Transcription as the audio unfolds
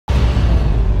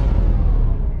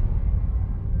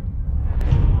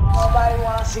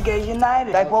to get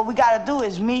united. Like, what we gotta do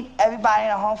is meet everybody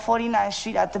on 149th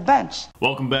Street at the bench.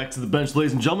 Welcome back to the bench,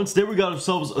 ladies and gentlemen. Today we got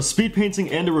ourselves a speed painting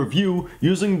and a review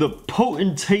using the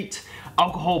Potentate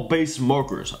alcohol-based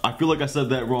markers. I feel like I said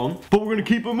that wrong, but we're gonna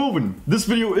keep it moving. This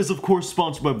video is of course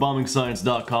sponsored by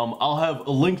BombingScience.com. I'll have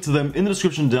a link to them in the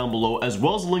description down below, as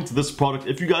well as a link to this product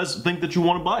if you guys think that you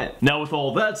want to buy it. Now, with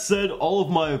all that said, all of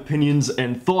my opinions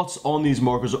and thoughts on these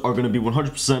markers are gonna be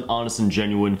 100% honest and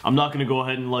genuine. I'm not gonna go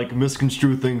ahead and like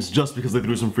misconstrue things just because they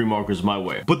threw some free markers my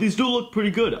way. But these do look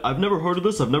pretty good. I've never heard of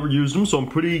this, I've never used them, so I'm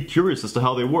pretty curious as to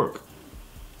how they work.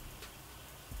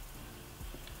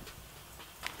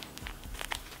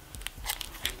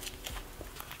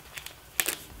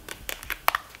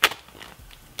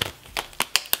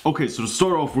 Okay, so to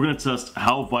start off, we're gonna test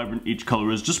how vibrant each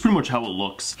color is, just pretty much how it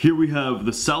looks. Here we have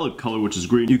the solid color, which is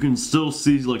green. You can still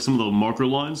see like some of the marker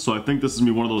lines, so I think this is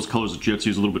gonna be one of those colors that you have to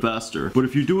use a little bit faster. But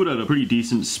if you do it at a pretty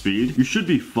decent speed, you should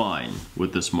be fine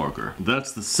with this marker.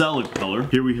 That's the solid color.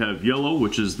 Here we have yellow,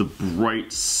 which is the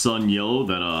bright sun yellow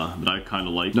that I kind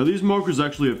of like. Now these markers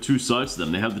actually have two sides to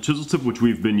them. They have the chisel tip, which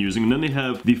we've been using, and then they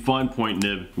have the fine point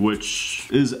nib, which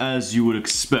is as you would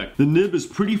expect. The nib is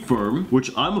pretty firm,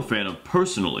 which I'm a fan of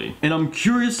personally. And I'm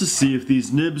curious to see if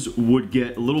these nibs would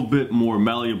get a little bit more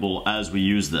malleable as we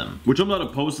use them, which I'm not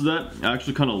opposed to that. I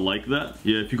actually kind of like that.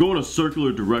 Yeah, if you go in a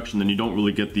circular direction, then you don't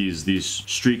really get these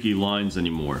streaky lines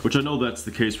anymore, which I know that's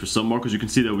the case for some markers. You can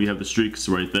see that we have the streaks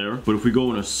right there, but if we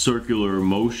go in a circular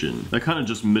motion, that kind of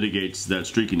just mitigates that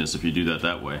streakiness if you do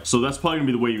that way. So that's probably gonna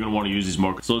be the way you're gonna want to use these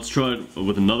markers. So let's try it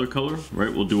with another color,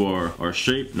 right? We'll do our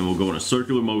shape, and then we'll go in a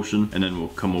circular motion, and then we'll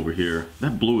come over here.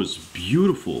 That blue is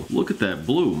beautiful. Look at that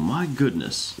blue. My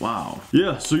goodness. Wow.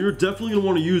 Yeah, so you're definitely gonna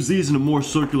want to use these in a more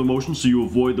circular motion so you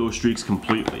avoid those streaks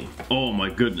completely. Oh my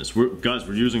goodness. Guys,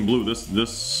 we're using blue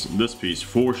this piece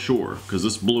for sure, because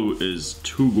this blue is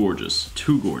too gorgeous.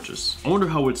 Too gorgeous. I wonder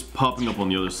how it's popping up on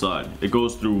the other side. It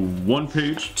goes through one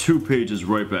page, two pages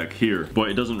right back here, but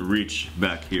it doesn't reach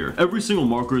back here. Every single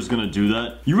marker is gonna do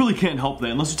that. You really can't help that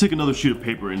unless you take another sheet of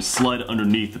paper and slide it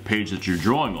underneath the page that you're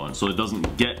drawing on so it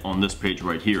doesn't get on this page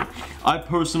right here. I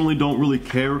personally don't really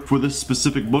care for this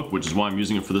specific book, which is why I'm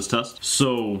using it for this test.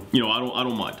 So, you know, I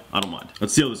don't mind.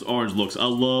 Let's see how this orange looks. I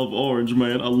love orange,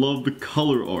 man. I love the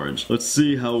color orange. Let's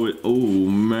see how it, oh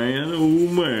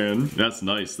man. That's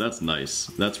nice, that's nice.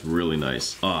 That's really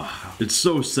nice. It's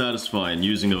so satisfying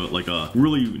using like a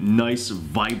really nice,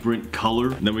 vibrant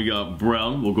color. And then we got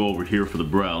brown. We'll go over here for the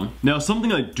brown. Now,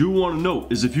 something I do want to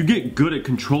note is if you get good at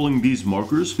controlling these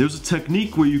markers, there's a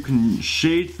technique where you can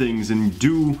shade things and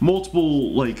do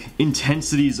multiple, like,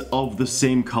 intensities of the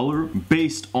same color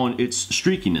based on its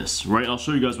streakiness, right? I'll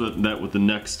show you guys that with the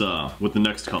next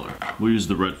color. We'll use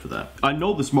the red for that. I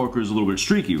know this marker is a little bit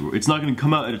streaky. It's not going to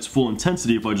come out at its full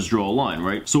intensity if I just draw a line,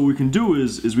 right? So what we can do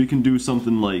is we can do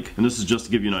something like, and this is just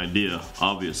to give you an idea,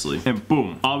 obviously, and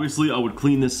boom. Obviously, I would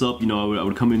clean this up. You know, I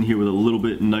would come in here with a little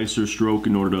bit nicer stroke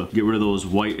in order to get rid of those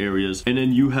white areas, and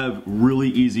then you have really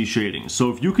easy shading.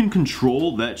 So if you can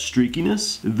control that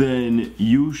streakiness, then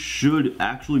you should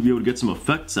actually be able to get some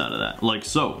effects out of that, like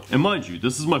so. And mind you,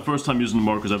 this is my first time using the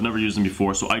markers. I've never used them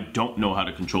before, so I don't know how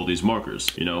to control these markers.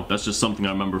 You know, that's just something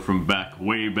I remember from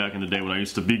way back in the day when I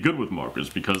used to be good with markers,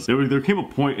 because there came a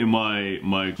point in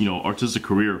my you know, artistic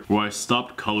career where I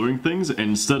stopped coloring things, and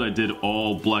instead I did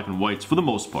all black and whites for the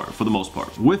most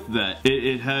part. With that,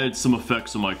 it had some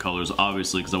effects on my colors,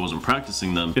 obviously, because I wasn't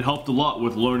practicing them. It helped a lot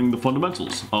with learning the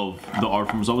fundamentals of the art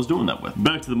forms I was doing that with.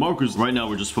 Back to the markers. Right now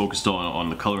we're just focused on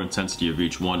the color intensity of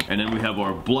each one, and then we have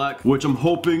our black, which I'm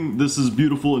hoping this is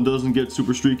beautiful and doesn't get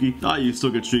super streaky. You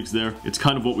still get streaks there. It's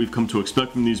kind of what we've come to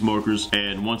expect from these markers.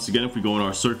 And once again, if we go in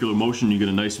our circular motion, you get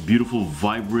a nice, beautiful,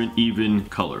 vibrant, even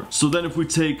color. So then if we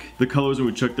take the colors and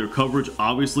we check their coverage,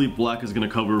 obviously black is going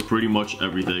to cover pretty much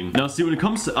everything. Now see, when it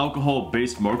comes to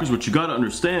alcohol-based markers, what you got to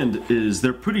understand is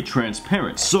they're pretty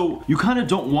transparent. So you kind of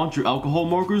don't want your alcohol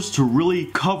markers to really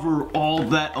cover all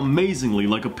that amazingly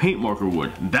like a paint marker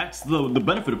would. That's the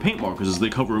benefit of paint markers, is they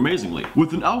cover amazingly.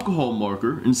 With an alcohol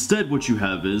marker, instead what you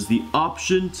have is the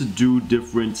option to do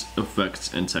different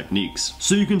effects and techniques.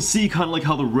 So you can see kind of like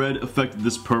how the red affected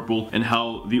this purple, and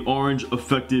how the orange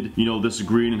affected, you know, this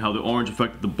green, and how the orange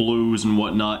affected the blues and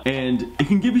whatnot, and it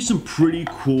can give you some pretty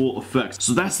cool effects.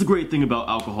 So that's the great thing about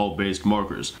alcohol-based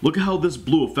markers. Look at how this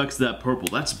blue affects that purple.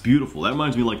 That's beautiful. That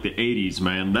reminds me of like the 80s,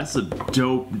 man. That's a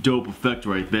dope effect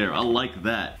right there. I like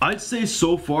that. I'd say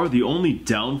so far the only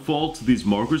downfall to these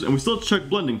markers, and we still have to check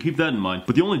blending, keep that in mind.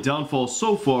 But the only downfall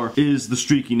so far is the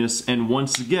streakiness, and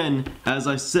once again, as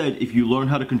I said, if you learn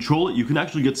how to control it, you can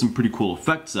actually get some pretty cool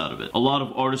effects out of it. A lot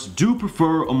of artists do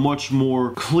prefer a much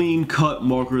more clean-cut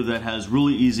marker that has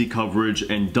really easy coverage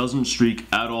and doesn't streak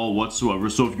at all whatsoever.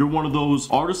 So if you're one of those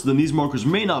artists, then these markers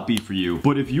may not be for you.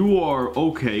 But if you are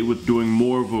okay with doing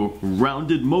more of a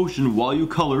rounded motion while you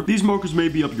color, these markers may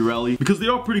be up your alley because they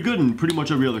are pretty good in pretty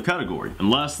much every other category. And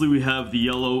lastly, we have the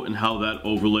yellow and how that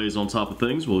overlays on top of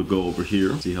things. We'll go over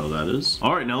here, see how that is.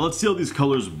 All right, now let's see how these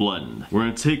colors blend. We're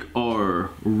gonna take our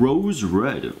rose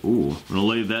red. Ooh, we're gonna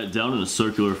lay that down in a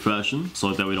circular fashion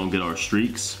so that we don't get our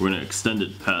streaks. We're gonna extend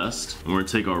it past, and we're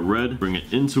gonna take our red, bring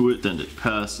it into it, extend it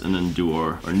past, and then do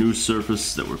our new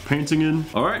surface that we're painting in.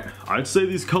 All right, I'd say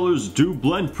these colors do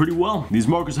blend pretty well. These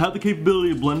markers have the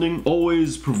capability of blending,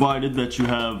 always provided that you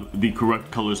have the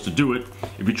correct colors to do it.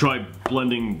 If you try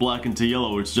blending black into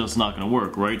yellow, it's just not gonna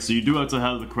work, right? So you do have to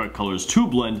have the correct colors to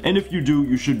blend, and if you do,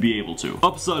 you should be able to.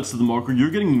 Upsides to the marker, you're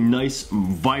getting nice,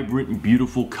 vibrant,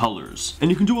 beautiful colors. And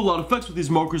you can do a lot of effects with these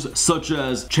markers, such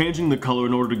as changing the color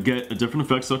in order to get a different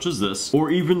effect such as this,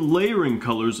 or even layering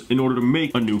colors in order to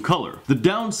make a new color. The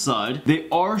downside, they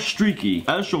are streaky,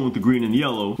 as shown with the green and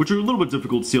yellow, which are a little bit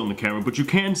difficult to see on the camera, but you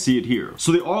can see it here.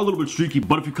 So they are a little bit streaky,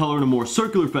 but if you color in a more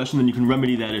circular fashion, then you can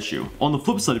remedy that issue. On the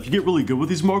flip side, if you get really good with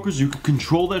these markers, you can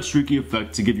control that streaky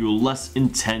effect to give you a less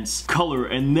intense color,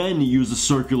 and then use a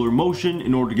circular motion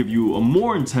in order to give you a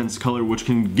more intense color, which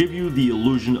can give you the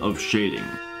illusion of shading.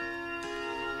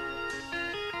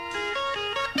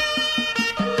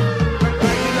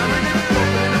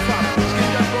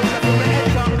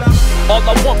 All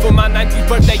I want for my 19th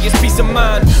birthday is peace of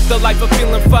mind. The life of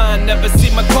feeling fine, never see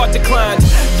my card declined.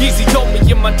 Yeezy told me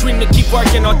in my dream to keep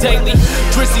working on daily.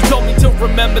 Drizzy told me to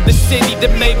remember the city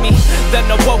that made me. Then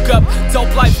I woke up,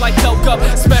 dope life like dope up.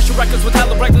 Smashing records with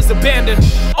hella reckless abandon.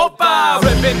 Opa!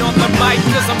 Ripping on the mic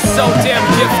cause I'm so damn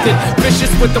gifted.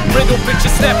 Vicious with the riddle,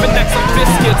 bitches snapping necks like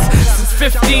biscuits.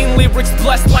 Since 15, lyrics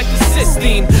blessed like the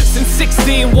cysteine. Since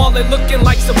 16, wallet looking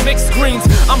like some mixed greens.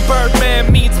 I'm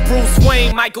Birdman meets Bruce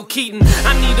Wayne, Michael Keaton.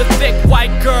 I need a thick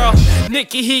white girl,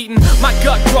 Nikki Heaton. My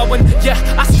gut growing, yeah,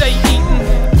 I stay eating.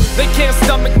 They can't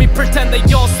stomach me, pretend they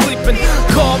all sleeping.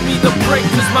 Call me the break,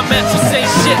 cause my mattress ain't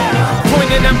shit.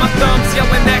 Pointing at my thumbs,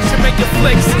 yelling action, making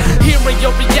flicks. Hearing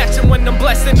your reaction when I'm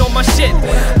blessing on my shit.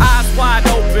 Eyes wide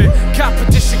open,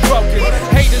 competition croaking.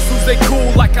 Haters lose they cool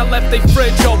like I left they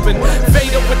fridge open.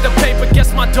 Vader with the paper,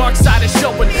 guess my dark side is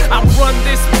showing. I run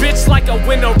this bitch like a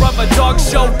winner of a dog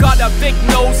show. Got a big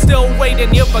nose, still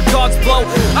waiting here for God's blow.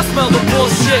 I smell the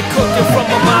bullshit cooking from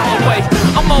a mile away.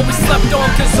 I'm always slept on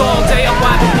cause all day I'm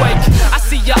wide awake. I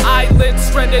see your eyelids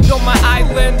stranded on my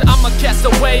island. I'm a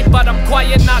castaway, but I'm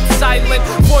quiet, not silent.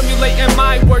 Formulating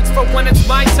my words for when it's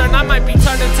my turn. I might be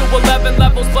turning to 11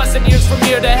 levels, blessing years from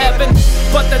here to heaven.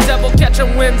 But the devil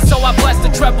catching wind, so I blast the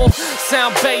treble.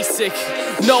 Sound basic,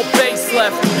 no bass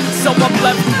left, so I'm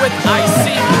left with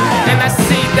icy. And I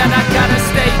see that I gotta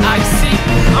stay icy.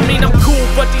 I mean I'm cool,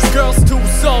 but these girls too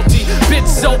salty. Bitch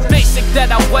so basic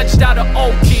that I wedged out an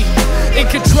Okie. In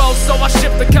control, so I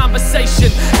shift the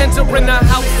conversation. Entering the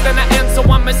house, then I end, so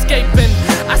I'm escaping.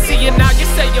 I see you now, you're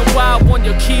saying wow on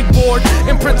your keyboard.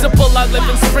 In principle, I live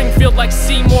in Springfield like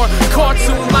Seymour.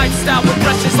 Cartoon lifestyle with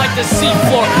pressures like the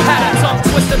seafloor. Had a tongue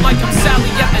twisted like I'm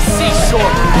Sally at the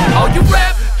seashore. Oh, you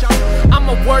rap? I'm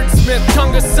a wordsmith,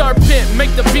 tongue a serpent.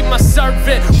 Make the beat my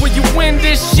servant. Will you win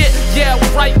this shit? Yeah,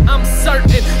 right, I'm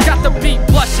certain. Got the beat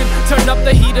blushing, turn up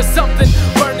the heat or something.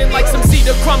 Burning like some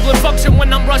cedar, crumbling function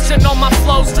when I'm rushing on my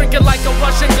flows. Drinking like a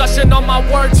Russian, gushing on my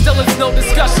words, still it's no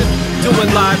discussion. Do it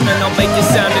live, man, I'll make it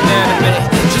sound inanimate.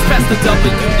 Just past the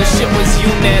W, the shit was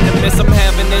unanimous. I'm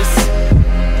having this.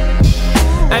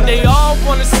 And they all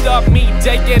wanna stop me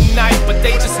day and night, but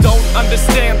they just don't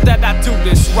understand that I do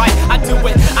this right. I do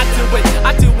it, I do it,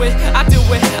 I do it, I do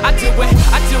it, I do it,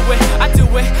 I do it, I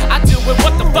do it, I do it.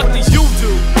 What the fuck do you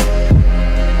do?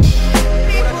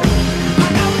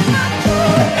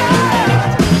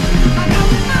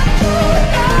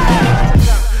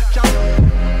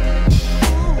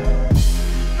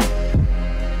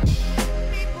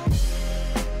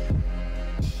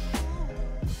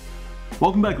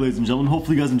 Welcome back, ladies and gentlemen.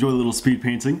 Hopefully you guys enjoyed the little speed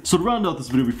painting. So to round out this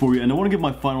video before you end, I want to give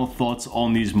my final thoughts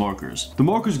on these markers. The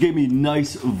markers gave me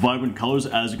nice, vibrant colors,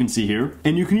 as you can see here.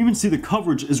 And you can even see the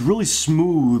coverage is really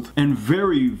smooth and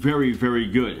very, very, very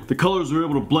good. The colors were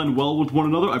able to blend well with one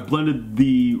another. I blended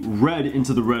the red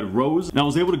into the red rose, and I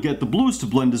was able to get the blues to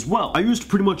blend as well. I used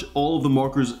pretty much all of the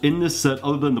markers in this set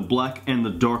other than the black and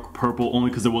the dark purple, only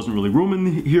because there wasn't really room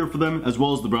in here for them, as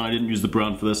well as the brown. I didn't use the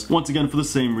brown for this, once again for the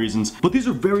same reasons. But these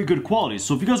are very good quality. quality,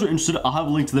 so if you guys are interested, I'll have a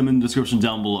link to them in the description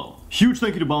down below. Huge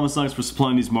thank you to BombingScience for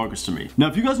supplying these markers to me. Now,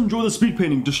 if you guys enjoy the speed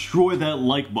painting, destroy that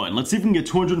like button. Let's see if we can get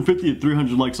 250 to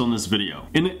 300 likes on this video.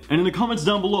 And in the comments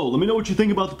down below, let me know what you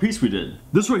think about the piece we did.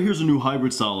 This right here is a new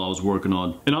hybrid style I was working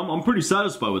on, and I'm pretty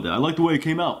satisfied with it. I like the way it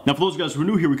came out. Now, for those guys who are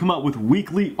new here, we come out with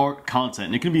weekly art content,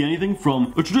 and it can be anything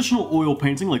from a traditional oil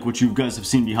painting like what you guys have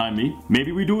seen behind me.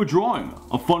 Maybe we do a drawing,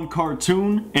 a fun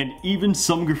cartoon, and even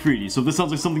some graffiti. So if this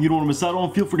sounds like something you don't want to miss out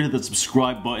on, feel free to hit that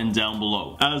subscribe button down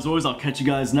below. As always, I'll catch you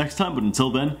guys next time, but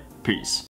until then, peace.